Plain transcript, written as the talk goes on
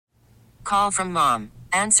Call from mom.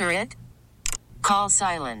 Answer it. Call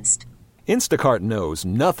silenced. Instacart knows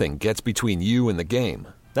nothing gets between you and the game.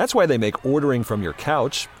 That's why they make ordering from your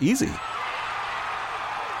couch easy.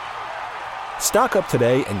 Stock up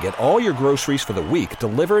today and get all your groceries for the week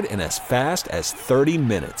delivered in as fast as 30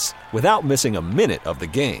 minutes without missing a minute of the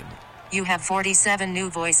game. You have 47 new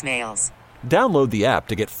voicemails. Download the app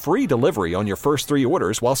to get free delivery on your first 3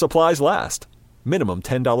 orders while supplies last. Minimum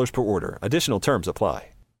 $10 per order. Additional terms apply.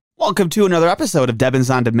 Welcome to another episode of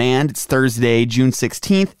Debbins on Demand. It's Thursday, June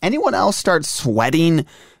 16th. Anyone else start sweating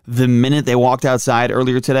the minute they walked outside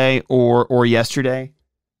earlier today or yesterday?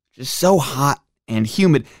 Just so hot and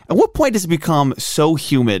humid. At what point does it become so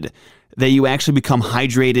humid that you actually become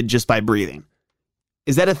hydrated just by breathing?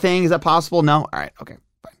 Is that a thing? Is that possible? No? All right. Okay.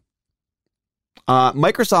 Fine.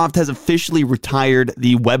 Microsoft has officially retired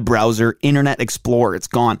the web browser Internet Explorer. It's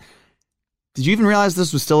gone. Did you even realize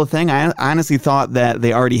this was still a thing? I honestly thought that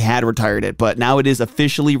they already had retired it, but now it is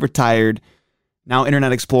officially retired. Now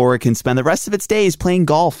Internet Explorer can spend the rest of its days playing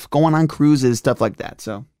golf, going on cruises, stuff like that.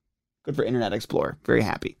 So good for Internet Explorer. Very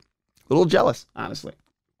happy. A little jealous, honestly.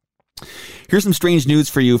 Here's some strange news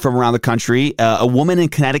for you from around the country. A woman in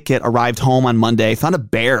Connecticut arrived home on Monday, found a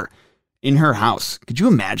bear in her house. Could you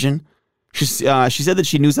imagine? She said that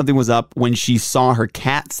she knew something was up when she saw her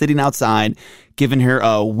cat sitting outside, giving her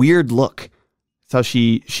a weird look. That's how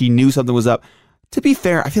she knew something was up. To be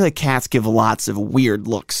fair, I feel like cats give lots of weird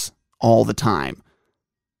looks all the time.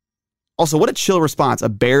 Also, what a chill response. A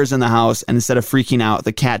bear's in the house, and instead of freaking out,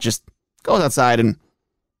 the cat just goes outside and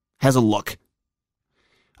has a look.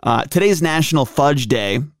 Today's National Fudge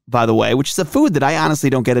Day, by the way, which is a food that I honestly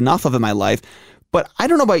don't get enough of in my life. But I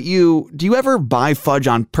don't know about you. Do you ever buy fudge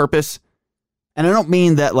on purpose? And I don't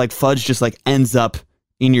mean that like fudge just like ends up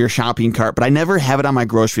in your shopping cart, but I never have it on my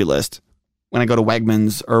grocery list when I go to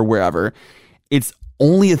Wegmans or wherever. It's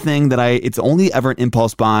only a thing that it's only ever an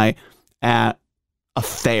impulse buy at a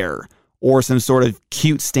fair or some sort of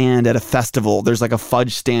cute stand at a festival. There's like a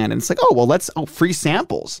fudge stand and it's like, oh, well, free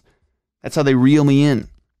samples. That's how they reel me in.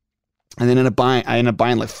 And then I end up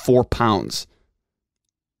buying like 4 pounds.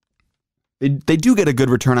 They do get a good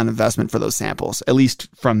return on investment for those samples, at least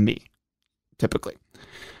from me, typically.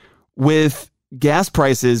 With gas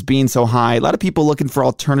prices being so high, a lot of people looking for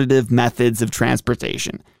alternative methods of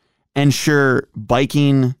transportation. And sure,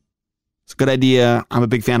 biking is a good idea. I'm a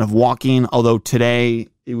big fan of walking, although today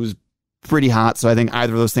it was pretty hot, so I think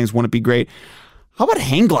either of those things wouldn't be great. How about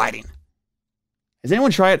hang gliding? Has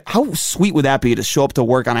anyone tried? How sweet would that be to show up to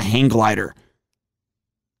work on a hang glider?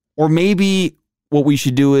 Or maybe what we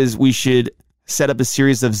should do is we should set up a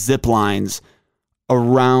series of zip lines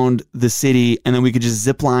around the city, and then we could just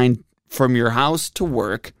zip line from your house to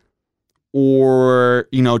work or,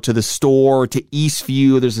 to the store, to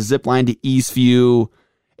Eastview. There's a zip line to Eastview.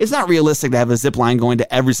 It's not realistic to have a zip line going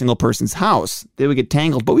to every single person's house. They would get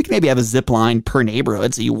tangled, but we can maybe have a zip line per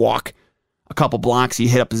neighborhood. So you walk a couple blocks, you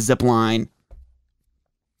hit up a zip line.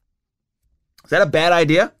 Is that a bad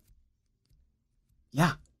idea?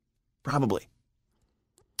 Yeah, probably.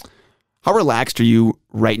 How relaxed are you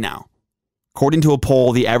right now? According to a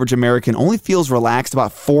poll, the average American only feels relaxed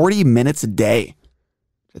about 40 minutes a day.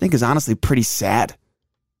 I think is honestly pretty sad.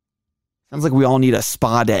 Sounds like we all need a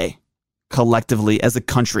spa day collectively as a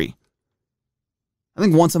country. I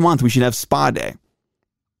think once a month we should have spa day.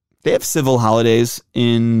 They have civil holidays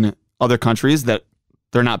in other countries that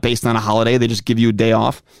they're not based on a holiday. They just give you a day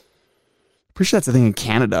off. Pretty sure that's a thing in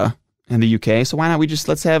Canada and the UK. So why not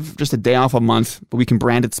let's have just a day off a month, but we can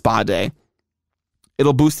brand it spa day.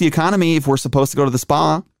 It'll boost the economy if we're supposed to go to the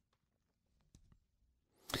spa.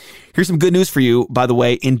 Here's some good news for you, by the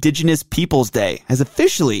way. Indigenous Peoples Day has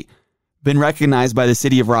officially been recognized by the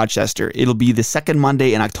city of Rochester. It'll be the second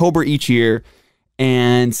Monday in October each year,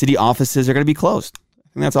 and city offices are going to be closed.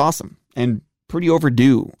 I think that's awesome and pretty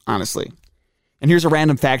overdue, honestly. And here's a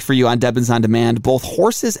random fact for you on Debbins on Demand. Both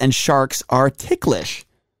horses and sharks are ticklish.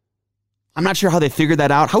 I'm not sure how they figured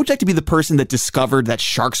that out. How would you like to be the person that discovered that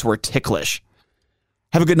sharks were ticklish?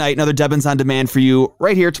 Have a good night. Another Debbins on Demand for you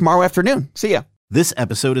right here tomorrow afternoon. See ya. This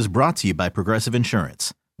episode is brought to you by Progressive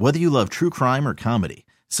Insurance. Whether you love true crime or comedy,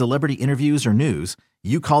 celebrity interviews or news,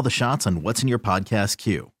 you call the shots on what's in your podcast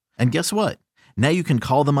queue. And guess what? Now you can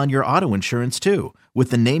call them on your auto insurance too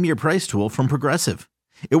with the Name Your Price tool from Progressive.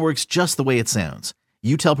 It works just the way it sounds.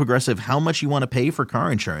 You tell Progressive how much you want to pay for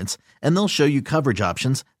car insurance, and they'll show you coverage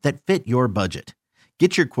options that fit your budget.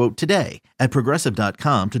 Get your quote today at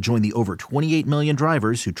Progressive.com to join the over 28 million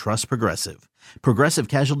drivers who trust Progressive. Progressive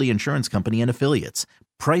Casualty Insurance Company and Affiliates.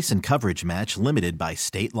 Price and coverage match limited by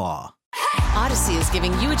state law. Odyssey is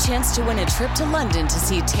giving you a chance to win a trip to London to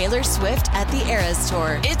see Taylor Swift at the Eras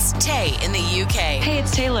Tour. It's Tay in the UK. Hey,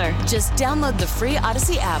 it's Taylor. Just download the free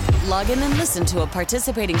Odyssey app, log in and listen to a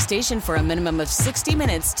participating station for a minimum of 60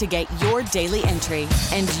 minutes to get your daily entry.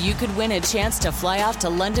 And you could win a chance to fly off to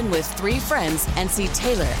London with 3 friends and see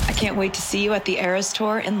Taylor. I can't wait to see you at the Eras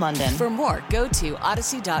Tour in London. For more, go to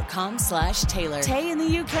odyssey.com/Taylor. Tay in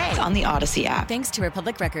the UK. It's on the Odyssey app. Thanks to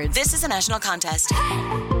Republic Records. This is a national contest.